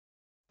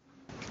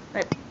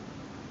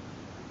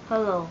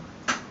Hello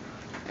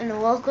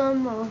and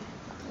welcome.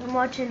 I'm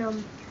watching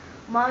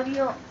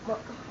Mario's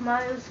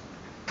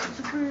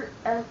Super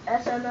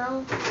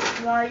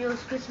SML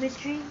Mario's Christmas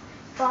Tree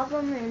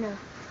problem, and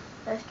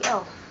let's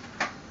go.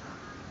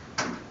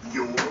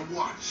 You're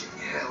watching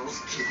Hell's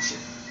Kitchen.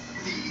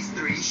 These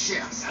three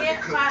chefs have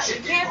to cook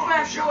chicken You can't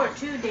fast forward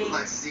 2 days.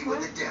 Let's see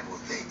what the devil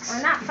thinks.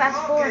 I'm not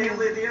fast forwarding. Okay,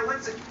 Lydia,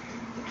 let's see.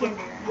 You can't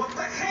do that. What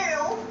the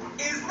hell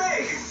is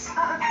this?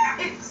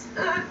 It's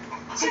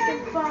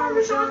Chicken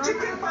parmesan.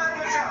 Chicken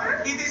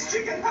parmesan. It is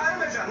chicken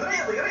parmesan.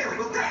 Really?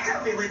 Well,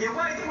 tell me, Lydia,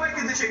 why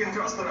did the chicken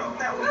cross the road?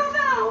 Tell me.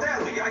 no.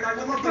 Tell me. I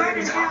will not Burn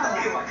believe it it. down. I'll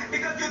tell you why.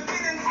 Because you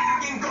didn't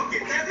f***ing cook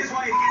it. That is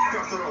why it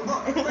crossed the road.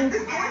 Look,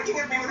 it's blinking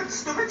at me with its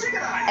stupid chicken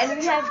eyes. And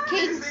we have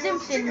Caden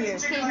Simpson here.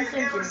 Caden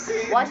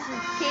Simpson. Watch the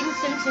Caden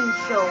Simpson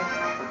show.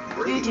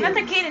 YouTube. Not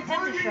the Caden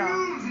Simpson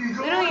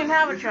show. We don't even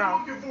have a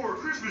show. Looking for a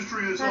Christmas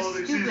tree this That's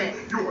holiday stupid.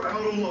 season, you're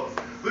out of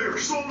luck. They are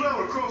sold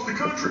out across the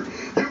country.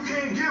 You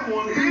can't get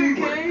one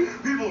anywhere.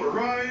 People are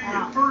rioting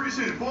in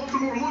Ferguson and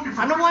Baltimore looking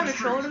for I'm the one that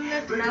Christmas showed trees.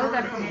 him this, They now we burned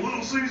got down the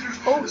Little Caesars,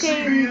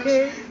 Okay, the CVS.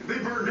 okay. They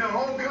burned down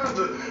all kinds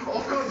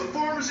of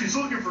pharmacies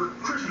looking for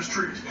Christmas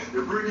trees.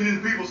 They're breaking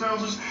into people's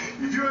houses.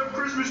 If you have a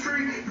Christmas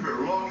tree, you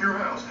better lock your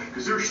house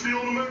because they're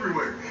stealing them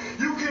everywhere.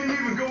 You can't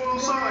even go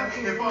outside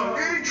and find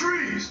any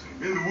trees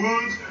in the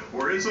woods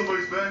or in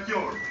somebody's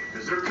backyard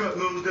because they're cutting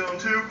those down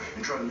too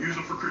and trying to use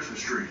them for Christmas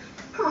trees.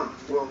 Huh.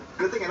 Well,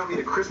 good thing I don't need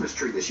a Christmas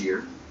tree this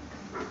year.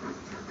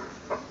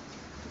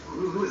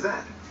 Who is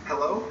that?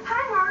 Hello?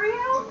 Hi,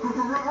 Mario.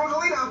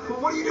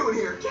 Rosalina, what are you doing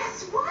here?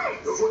 Guess what?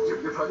 What,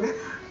 you're pregnant?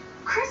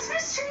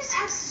 Christmas trees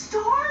have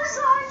stars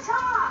on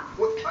top.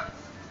 What?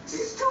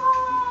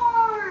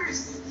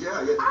 Stars. Yeah.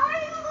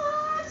 I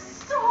love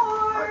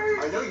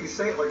stars. I know you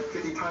say it like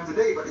 50 times a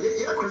day, but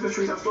yeah, Christmas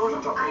trees have stars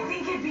on top. I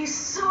think it'd be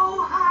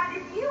so hot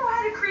if you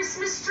had a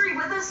Christmas tree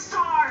with a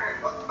star.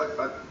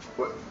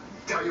 What?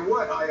 Tell you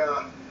what,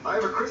 I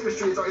have a Christmas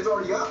tree. It's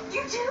already up.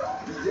 You do?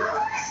 Yeah. I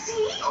want to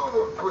see.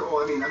 Oh,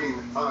 well,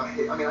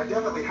 I mean, I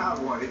definitely have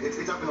one.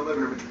 It's up in the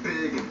living room. It's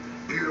big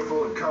and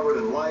beautiful and covered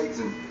in lights,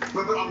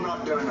 but I'm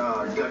not done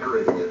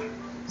decorating it.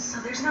 So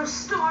there's no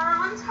star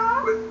on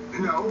top?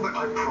 No, but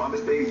I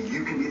promise, baby,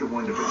 you can be the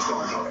one to put the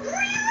star on top. Really?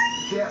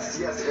 Yes.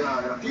 In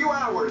a few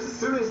hours, as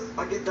soon as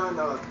I get done,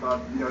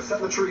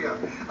 setting the tree up.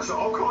 So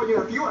I'll call you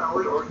in a few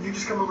hours, or you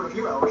just come over in a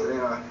few hours,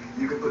 and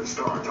you can put the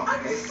star on top. I'm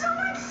Okay? so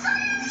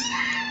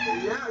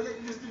excited. Yeah, you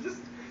just.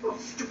 Oh,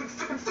 stupid.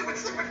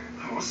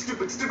 Oh,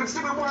 stupid.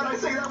 Why did I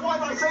say that?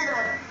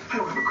 I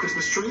don't have a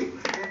Christmas tree.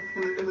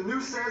 And the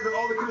news says that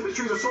all the Christmas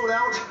trees are sold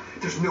out.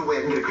 There's no way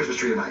I can get a Christmas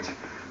tree tonight.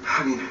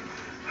 I mean,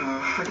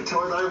 I can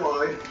tell her that I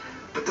lied,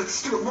 but that's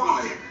stupid.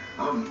 Why?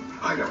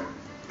 I know.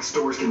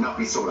 Stores cannot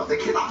be sold out. They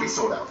cannot be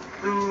sold out.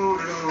 Oh,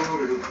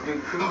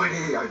 wait,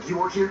 hey, you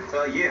work here?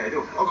 Yeah, I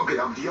do. Oh, okay,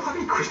 do y'all have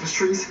any Christmas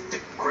trees?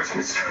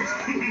 Christmas trees?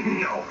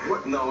 No.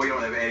 What? No, we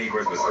don't have any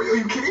Christmas Are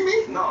trees. you kidding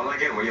me? No, I'm not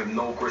kidding. We have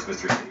no Christmas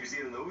trees. Didn't you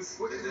see the news?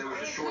 What? There was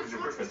a shortage of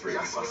Christmas trees.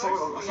 Yes, I saw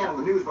it on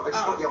the news, but I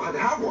just thought y'all had to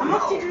have one.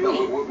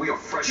 No, we are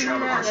fresh out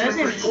of No, Christmas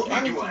there trees. isn't You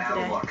anything are out of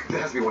today. luck. There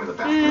has to be one in the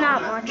back.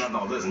 Not much.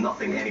 No, there's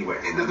nothing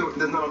anywhere.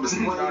 There's not on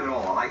display. Not at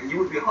all. You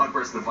would be hard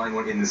pressed to find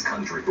one in this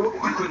country. Well,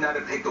 You could not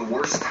have picked the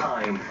worst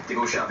time to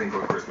go shopping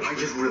for a Christmas tree. I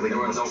just really There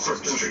were no listen,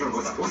 Christmas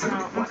trees. listen.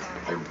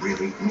 I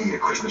really need a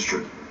Christmas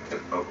tree.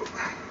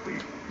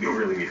 You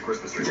really need a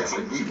Christmas tree. Yes, I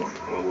need one.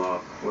 Well,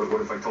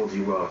 what if I told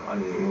you I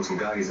know some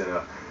guys that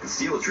could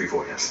steal a tree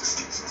for you?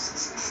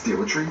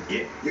 Steal a tree?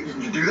 Yeah.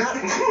 You do that?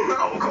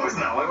 No, of course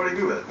not. Why would I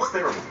do that? It's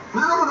terrible.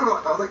 No.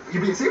 I was like,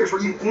 you're being serious,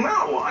 right?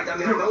 No, I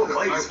know a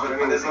place, but I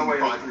mean, there's no way.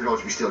 $500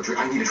 if you steal a tree.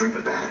 I need a tree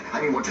for bad.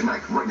 I need one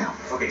tonight, right now.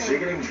 Okay, so you're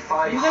getting me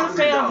 $500. You gonna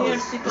stay out here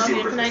and sleep out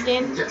here tonight,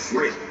 Dan? Yes.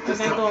 Really? Yes,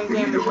 Okay, go and we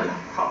need to do it grab right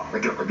me. now. I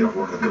get off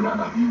work. Let's go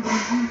now.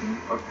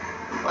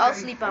 I'll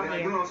sleep out I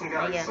here. do know some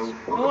guys, Yes. so...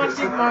 I watch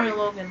Super Mario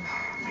Logan.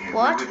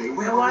 What?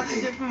 I watch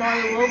Super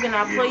Mario Logan.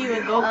 I'll play you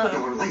in No,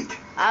 Goku. we're late.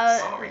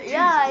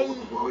 Yeah,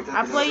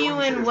 I'll play you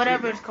in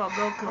whatever it's called,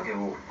 Goku. Okay,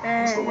 well,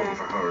 I'm still waiting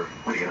for her.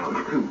 What are you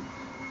gonna do?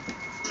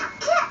 You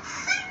can't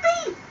see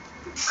me!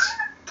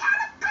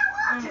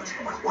 I'm a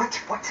caterpillar!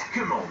 What?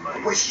 Come on,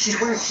 man. Wait, she's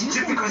wearing. you Just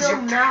can because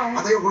film now.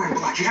 Are they wearing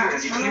black? Yeah,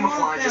 because you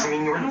camouflage doesn't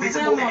mean you're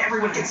invisible and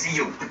everyone can see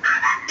you.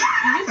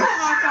 You can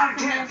walk off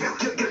from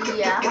here.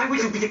 Yeah. Why would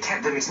you be a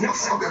cat? That makes no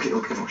sense. Okay,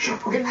 look, everyone, shut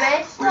up. Okay. The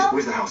red stuff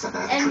Where's the house that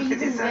has the and tree?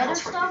 the It's that redder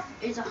house right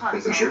stuff is a hot Are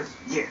you sure? sauce.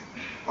 Yeah.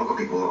 Oh,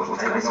 okay, well,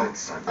 let's go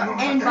inside.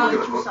 And Let's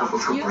barbecue go sauce.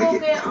 break You it. go Let's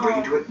get, go break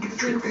into it. Get the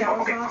tree. sweet Okay,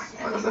 sour okay. sauce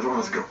and Everyone,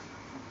 let's go.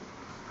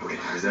 Okay,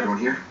 is everyone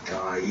here?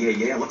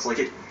 Yeah, looks like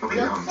it.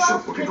 Okay, Let's so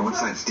go. we're gonna go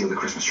inside and steal the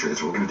Christmas tree.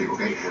 That's what we're gonna do,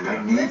 okay? Yeah,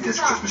 I need let's this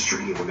go. Christmas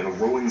tree. We're gonna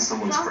ruin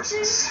someone's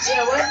Christmas.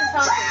 Yeah, where's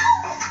the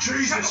sauce?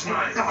 Jesus,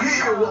 man.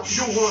 Here, what?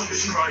 You want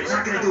this We're crazy?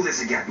 not gonna do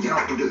this again.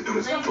 Yeah, do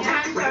this. Okay, Okay,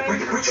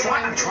 I'm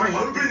sorry. I'm trying.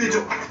 Open the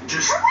door.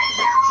 Just.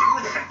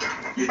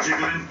 You're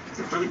jiggling.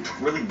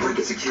 Really break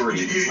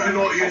security. You're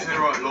not using the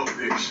right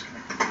lockpicks.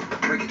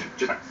 Break it.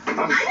 Just.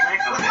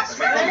 As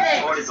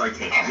hard as I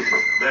can.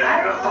 There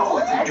you go. Oh,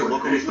 let's do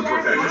it. It's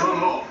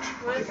unlocked.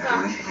 Where's the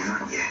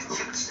sauce? Yeah.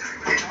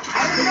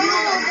 No,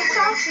 the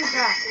sauce Christmas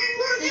wrap.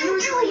 They're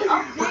usually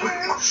up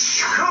there.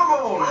 Come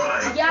on,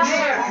 man. Yeah.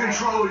 Can't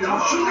control your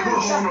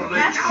hormone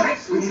That's for the leak.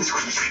 We need this soup.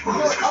 Christmas tree. No,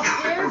 up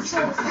there is for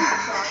the soup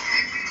sauce.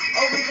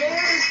 Over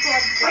there is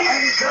for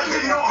That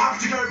did not have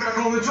to go back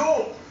on the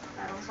door.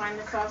 I don't find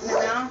the sauce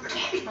now.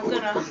 I'm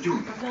gonna.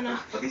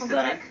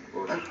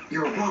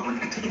 You're a robber. You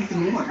can take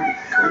anything you want. Or you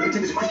can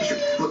take this Christmas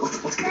tree. Look, let's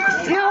get the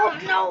Christmas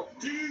tree. No.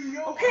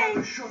 Okay. I'll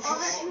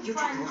let you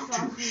find the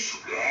sausage.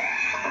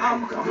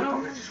 Come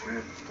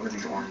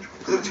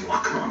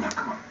on now,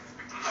 come on.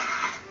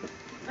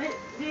 Wait,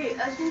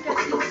 I think I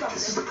see Okay,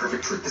 this is the something.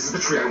 perfect tree. This is the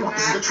tree I want.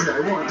 This is the tree I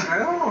want. I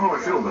don't know how I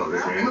feel about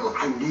this, man. Look,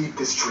 I need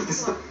this tree. This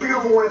is the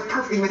beautiful one. It's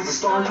perfect. Even if it's a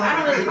star on top. I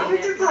don't really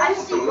need it. I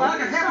see Like a one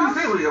happy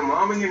sauce. feel your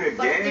mama and your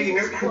daddy and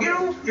everything. You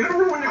don't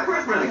ruin the I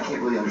Christmas.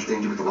 can't really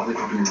understand you with the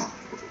lollipop in your mouth.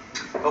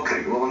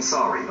 Okay, well, I'm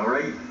sorry, all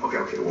right? Okay,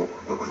 well,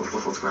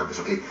 let's grab this,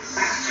 okay?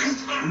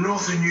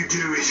 Nothing you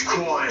do is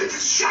quiet.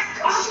 Shut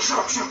up,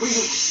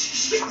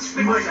 Mate,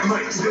 the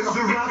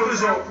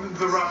wrappers are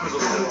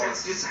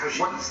That's just how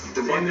she in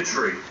the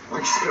tree.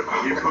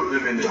 You put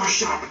them in the Oh, tree.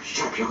 shut up,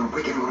 you're gonna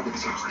wake everyone up in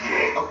this house.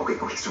 Oh, okay,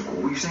 so what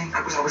were you saying?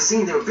 I was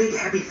saying they're a big,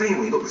 happy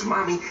family. Look, it's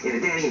mommy and a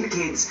daddy and the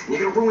kids, and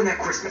you're gonna ruin that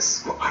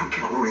Christmas. Well, I don't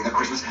care about ruining that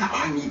Christmas.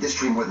 I need this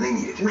tree more than they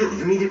need it. Really,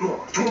 you need it more?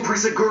 To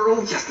impress a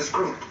girl? Yes, this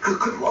girl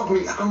could love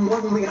me. I'm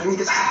lonely, I need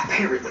this.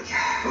 Apparently.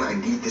 Well, I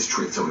need this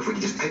tree, so if we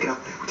can just pick it up,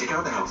 we take it out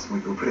of the house, we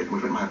put it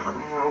in my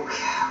apartment.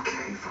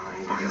 Okay,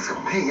 fine. Okay, let's go.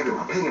 I'm paying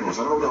everyone,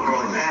 so I don't know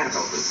what I'm mad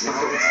about this. It's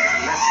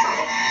messed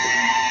up.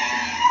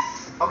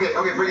 Okay,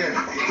 bring it in. I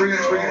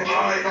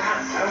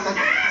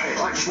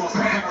just lost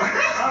my hat.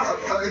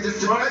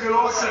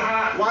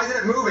 Why isn't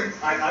it moving?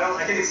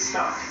 I think it's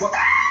stuck. What?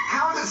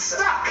 How is it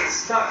stuck? It's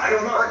stuck. I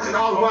don't know.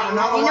 Oh, wow, You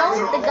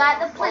know the guy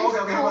that plays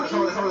Cody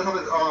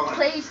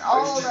plays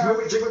all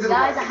the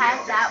guys that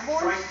have that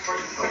voice?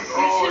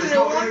 You see the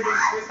new one?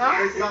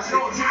 Huh? It's not.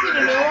 You see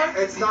the new one?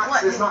 It's not.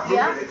 What? It's not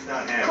Yeah? moving. It's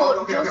not.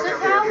 Joseph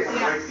House?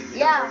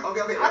 Yeah. Okay.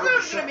 I thought it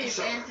was gonna be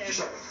Phantom. Just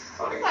shut.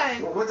 Okay.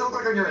 Okay. Well, what's it look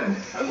like on your end?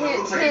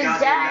 His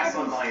dad, a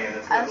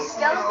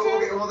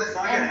skeleton,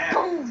 and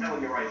boom,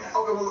 Telling you right now.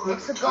 Okay, well,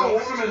 it's a Oh,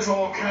 ghost. women's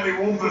all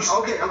cattywampus.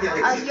 Okay. A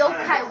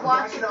yokai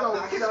watch a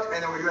ghost. Back it up,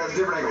 and then we do a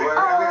different angle.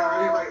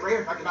 Right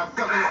here. Now,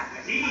 go.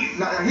 Heave.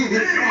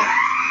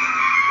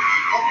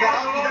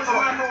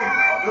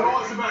 The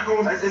lights are back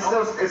on.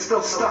 It's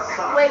still stuck.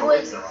 Wait.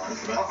 Okay. Oh,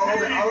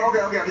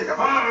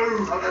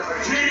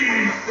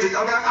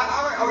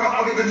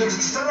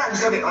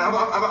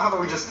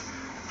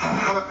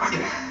 How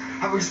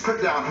about we just put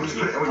it down? I'm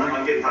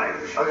getting tired.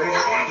 Okay,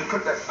 just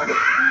put that.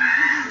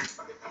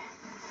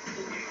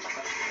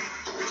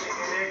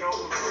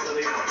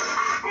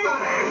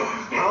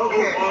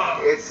 Okay,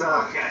 it's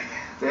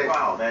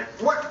Wow, that.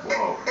 What?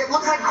 Whoa. It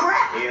looks like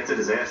crap. Yeah, it's a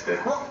disaster.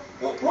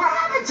 What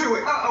happened to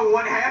it?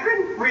 What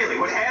happened? Really?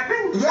 What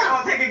happened? Yeah.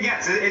 I'll take a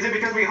guess. Is it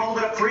because we hauled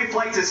it up 3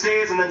 flights of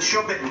stairs and then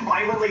shoved it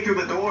violently through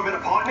the door of an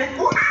apartment?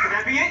 What? Would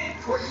that be it?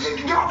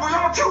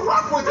 You're too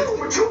rough with it.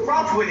 We're too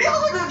rough with it.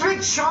 Look at the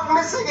big chunk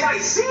missing. I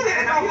see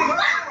that. We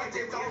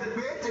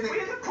We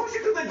had to push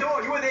it through the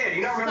door. You were there. Do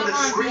you not remember the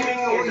screaming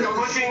and the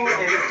pushing?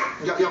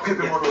 Y'all could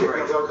be more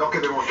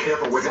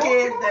careful with it.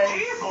 Get the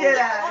shit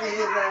out of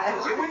here,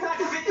 It would not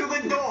fit through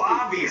the door,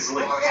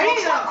 obviously. I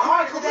need an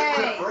all today.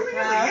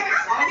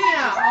 I need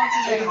an all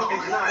today.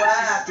 It's not.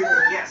 It's just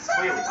stupid. Yes,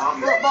 clearly,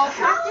 obviously. Football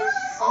practice?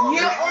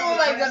 Yeah, oh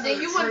my god, then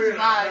you wouldn't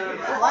survive.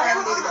 What? I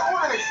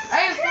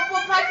had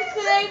football practice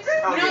today.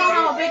 You know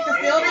how big the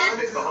field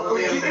is? The whole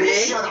damn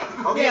thing. Shut up.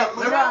 Okay. Yeah,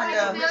 around we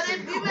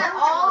went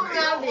all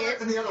around it.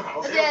 In the other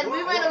house. And then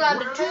we went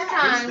around it 2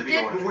 times,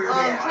 did 20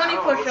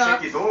 push-ups.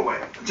 Check your doorway.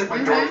 Check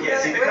my door. Yeah,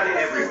 see, they cut it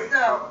everywhere.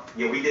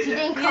 Yeah, we did He that.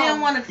 didn't He didn't come.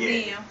 want to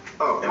see you.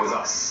 Oh, That was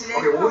us.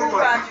 Okay, well,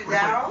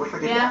 what if I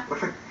Yeah.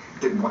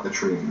 didn't want the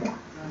tree anymore?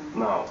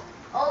 No.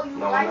 Oh, you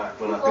No, like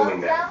we're not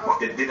doing that.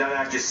 Did I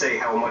not just say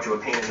how much of a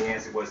pain in the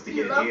ass it was to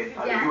You get love it here?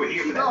 I that. mean, you were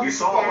here for You that. You love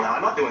saw it. that. Now,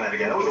 I'm not doing that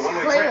again. That was a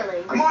one-way trip.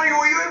 Clearly. Mario,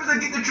 were you able to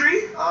get the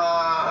tree?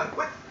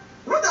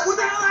 What the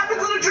hell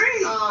happened to the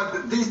tree?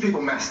 These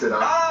people messed it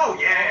up. Oh,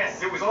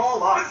 yes. It was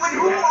all us. But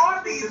who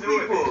are these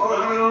people?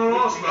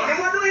 Oh, And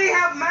why do they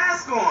have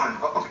masks on?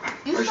 Okay.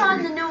 You saw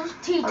in the news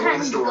Teen I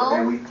went to the Titans store Go?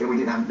 and they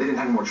didn't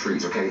have any more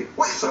trees, okay?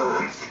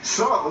 So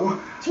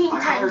Teen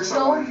I hired Titans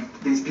Go?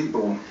 these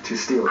people to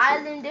steal a tree.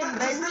 Island Still a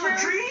Adventure?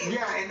 tree?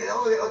 Yeah, and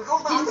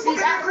Didn't see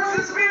that one?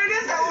 Christmas spirit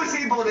is that? those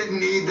people didn't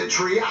need the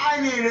tree. I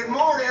needed it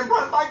more to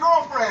impress my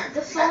girlfriend.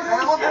 The sodas And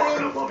I love are it.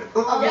 in. Love it.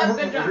 Yeah,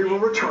 good job. We will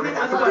return it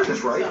after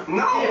Christmas, right?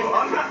 No,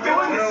 I'm not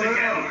doing this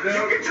again.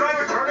 You can try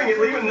returning it,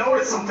 leave a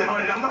note or something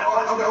on it. I'm not.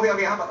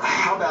 Okay.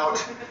 How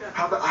about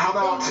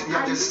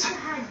yeah, just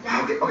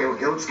okay.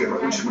 Looks good.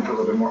 Right? We should put a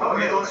little bit more.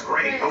 Okay, it looks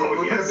great. We'll Oh,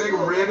 put yes. a big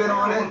ribbon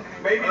on it.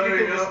 Maybe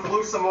you can just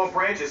glue some more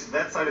branches to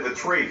that side of the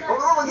tree.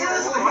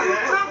 Yes, look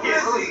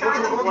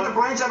at the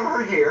branch out of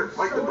her hair.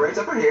 Like the branch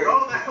up her hair.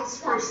 Oh, that'll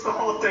spruce the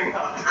whole thing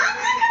up. I got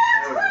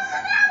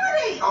personality!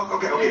 wait.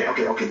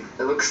 Okay.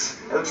 It looks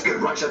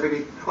good, right, Chef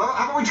Baby? Well,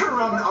 how about we turn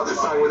around the other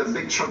side where the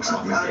big chunks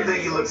are? I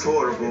think he looks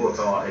horrible. It's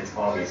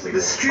obviously.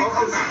 The street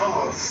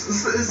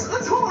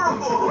it's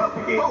horrible.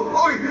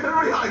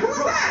 Everybody hide! Who's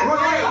that?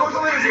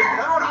 Rosalina's here!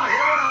 Everyone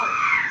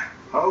hide!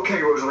 Okay,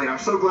 Rosalina, I'm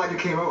so glad you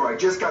came over. I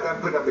just got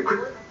done putting up the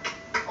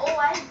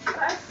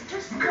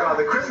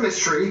Christmas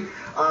tree.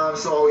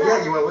 So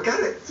yeah, you want to look at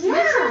it?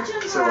 Yeah.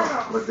 So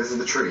look, this is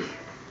the tree.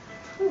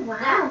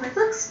 Wow, it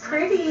looks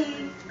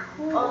pretty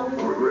cool.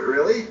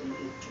 Really?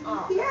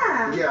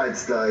 Yeah. Yeah,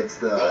 it's the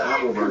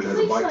Apple version.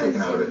 There's a bite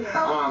taken out of it.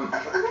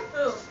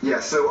 Yeah.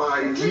 So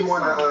do you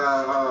want to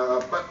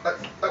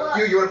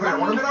you want to put an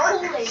ornament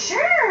on it?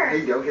 Sure. There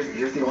you go.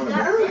 Here's the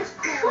ornament. Oh,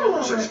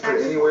 cool. So just put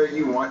it anywhere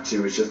you want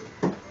to. It's just.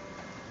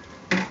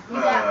 You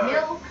got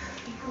milk.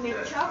 You can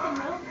make chocolate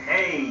milk.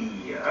 Hey.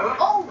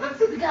 Oh,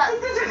 we got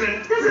This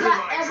isn't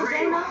my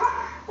dream. Arizona.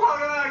 Oh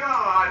my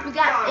God. We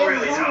got I'm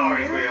really Arizona.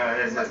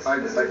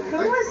 sorry. Who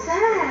was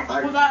that? I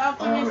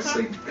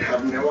honestly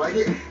have no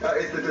idea.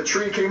 The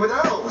tree came with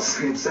elves.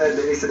 They said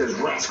there's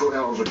rascal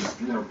elves, which is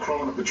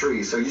crawling up the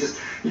tree. So you just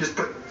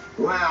put.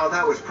 Wow,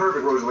 that was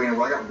perfect, Rosalina.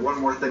 Well, I got one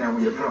more thing I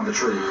want you to put on the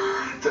tree.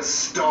 The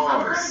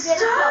stars. Star.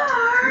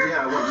 Yeah,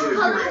 I want you to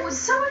do it. I'm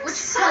so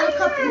excited.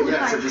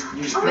 Yeah, so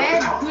you just put it at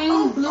the top.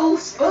 Green, blue,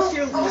 what's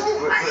your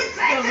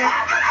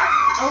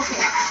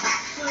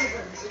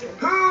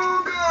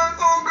Oh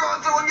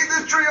God! Someone get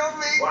this tree off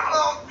me!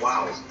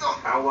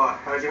 Wow.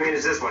 How do you mean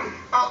is this one?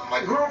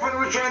 My girlfriend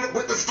was trying to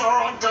put the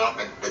star on top,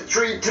 and the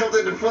tree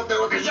tilted and flipped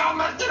over because y'all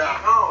messed it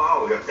up.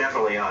 Oh,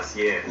 definitely us.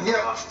 Yeah.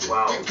 Yeah.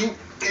 Wow.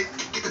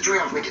 Get the tree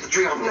off me. Get the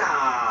tree off me.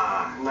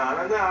 Nah,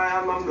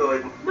 I'm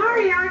good.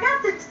 Mario, I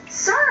got the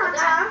star on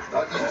top.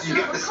 You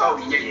got this? Oh,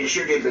 yeah, you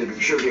sure did, baby.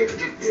 You sure did.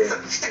 Get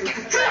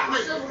the tree off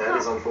me. That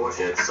is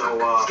unfortunate. So,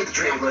 get the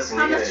tree off me. listen,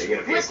 you're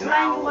gonna pay us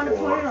now,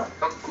 or...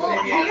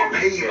 I'll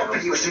pay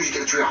you as soon as you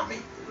get the tree off me.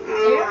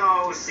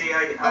 No, see,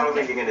 I don't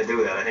think you're gonna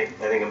do that. I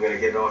think I'm gonna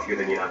get it off you,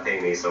 then you're not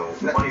paying me. So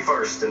money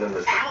first, and then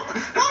the. How do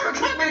you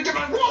expect me to get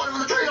my wallet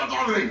with the tree on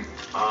top of me?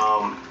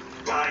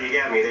 You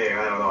got me there.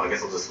 I don't know. I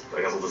guess I'll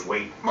just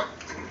wait.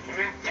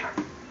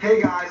 Hey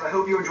guys, I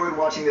hope you enjoyed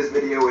watching this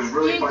video. It was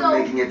really fun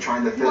making it,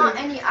 trying to fit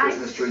a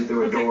Christmas tree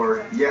through a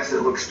door. Yes,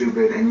 it looks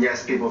stupid, and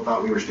yes, people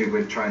thought we were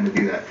stupid trying to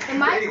do that.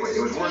 But anyway,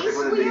 it was worth it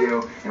for the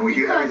video, and we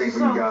do everything for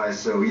you guys,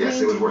 so yes,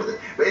 it was worth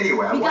it. But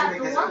anyway, I want to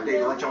make this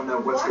update to let y'all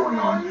know what's going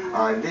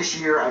on. This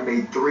year, I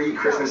made 3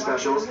 Christmas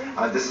specials.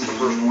 This is the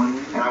first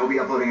one, and I will be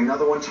uploading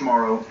another one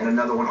tomorrow, and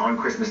another one on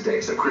Christmas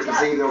Day. So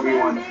Christmas Eve, there'll be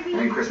one,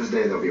 and Christmas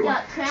Day, there'll be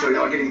one. So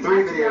y'all getting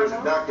 3 videos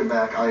back to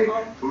back. I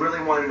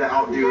really wanted to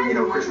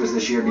outdo, Christmas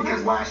this year,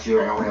 because last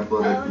year I only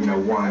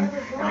uploaded, one,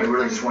 and I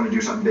really just want to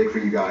do something big for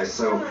you guys.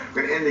 So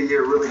we're gonna end the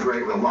year really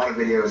great with a lot of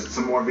videos,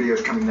 some more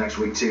videos coming next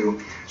week too.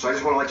 So I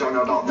just want to let y'all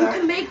know about that. You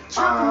can make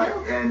chocolate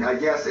milk.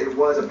 And yes, it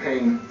was a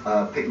pain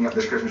picking up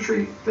this Christmas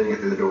tree, fitting it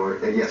through the door.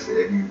 Yes,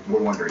 if you were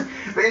wondering.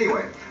 But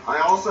anyway, I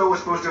also was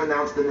supposed to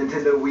announce the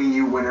Nintendo Wii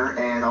U winner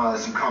and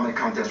some comment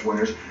contest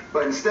winners.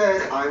 But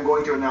instead, I'm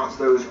going to announce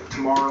those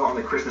tomorrow on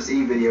the Christmas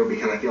Eve video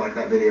because I feel like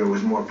that video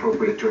was more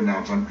appropriate to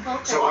announce them.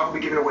 Okay. So I will be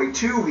giving away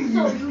 2 Wii U's.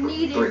 So you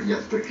needed 2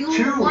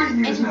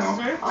 Wii U's now.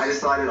 I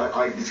decided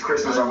it's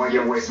Christmas, I want to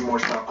give away some more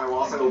stuff. I will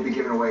also be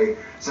giving away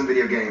some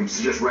video games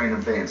to just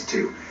random fans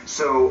too.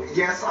 So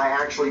yes, I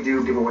actually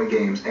do give away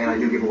games, and I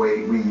do give away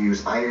Wii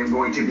U's. I am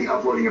going to be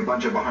uploading a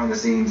bunch of behind the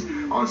scenes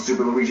on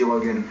Super Luigi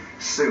Logan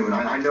soon.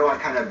 I know I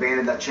kind of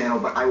abandoned that channel,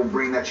 but I will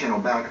bring that channel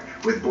back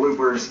with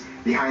bloopers,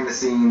 behind the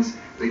scenes.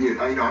 I'm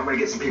going to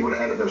get some people to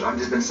edit those. I've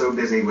just been so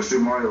busy with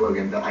Super Mario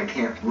Logan that I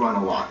can't run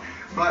a lot.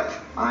 But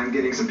I'm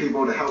getting some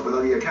people to help with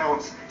other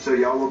accounts, so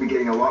y'all will be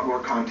getting a lot more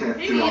content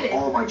throughout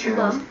all my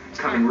channels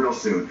coming real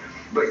soon.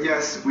 But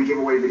yes, we give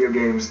away video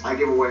games. I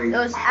give away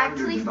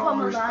hundreds of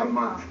dollars a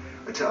month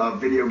to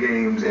video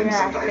games, and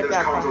sometimes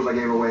those consoles I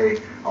gave away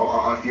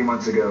a few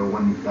months ago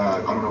when I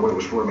don't know what it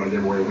was for, but I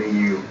gave away a Wii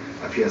U,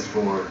 a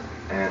PS4,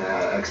 and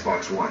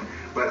Xbox One.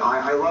 But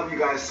I love you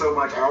guys so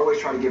much. I always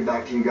try to give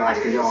back to you guys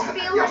because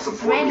y'all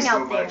support me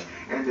so much.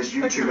 And this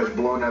YouTube has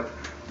blown up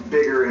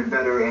bigger and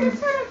better, and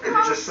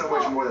there's just so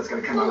much more that's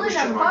going to come out of this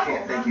channel. I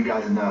can't thank you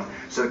guys enough.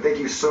 So thank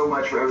you so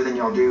much for everything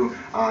y'all do.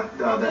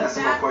 The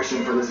SML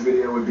question for this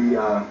video would be,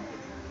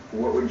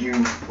 what would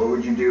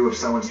you do if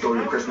someone stole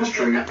your Christmas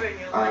tree?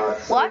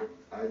 What?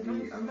 I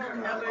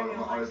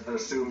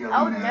assume you'll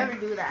I would never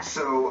do that.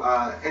 So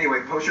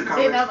anyway, post your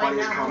comments.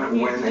 Funniest comment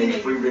will win a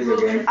free video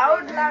game.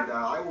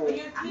 I will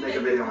make a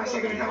video on my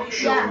second account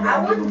showing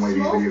how to give away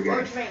these video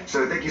games.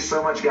 So thank you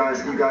so much,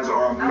 guys. You guys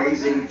are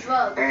amazing,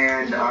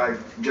 and I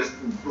just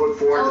look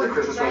forward to the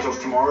Christmas specials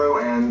tomorrow.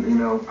 And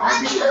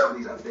I'll be doing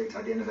these updates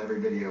at the end of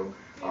every video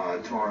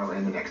tomorrow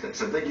and the next day.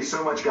 So thank you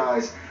so much,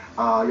 guys.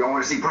 Y'all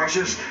want to see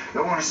Precious?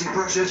 Y'all want to see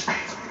Precious?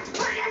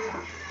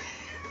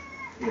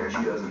 Yeah,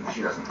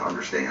 she doesn't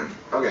understand.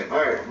 Okay,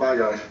 alright, bye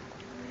guys.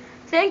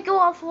 Thank you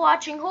all for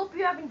watching. Hope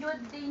you have enjoyed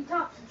the Dane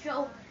Thompson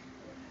show.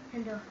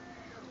 And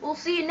we'll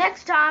see you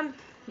next time.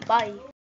 Bye.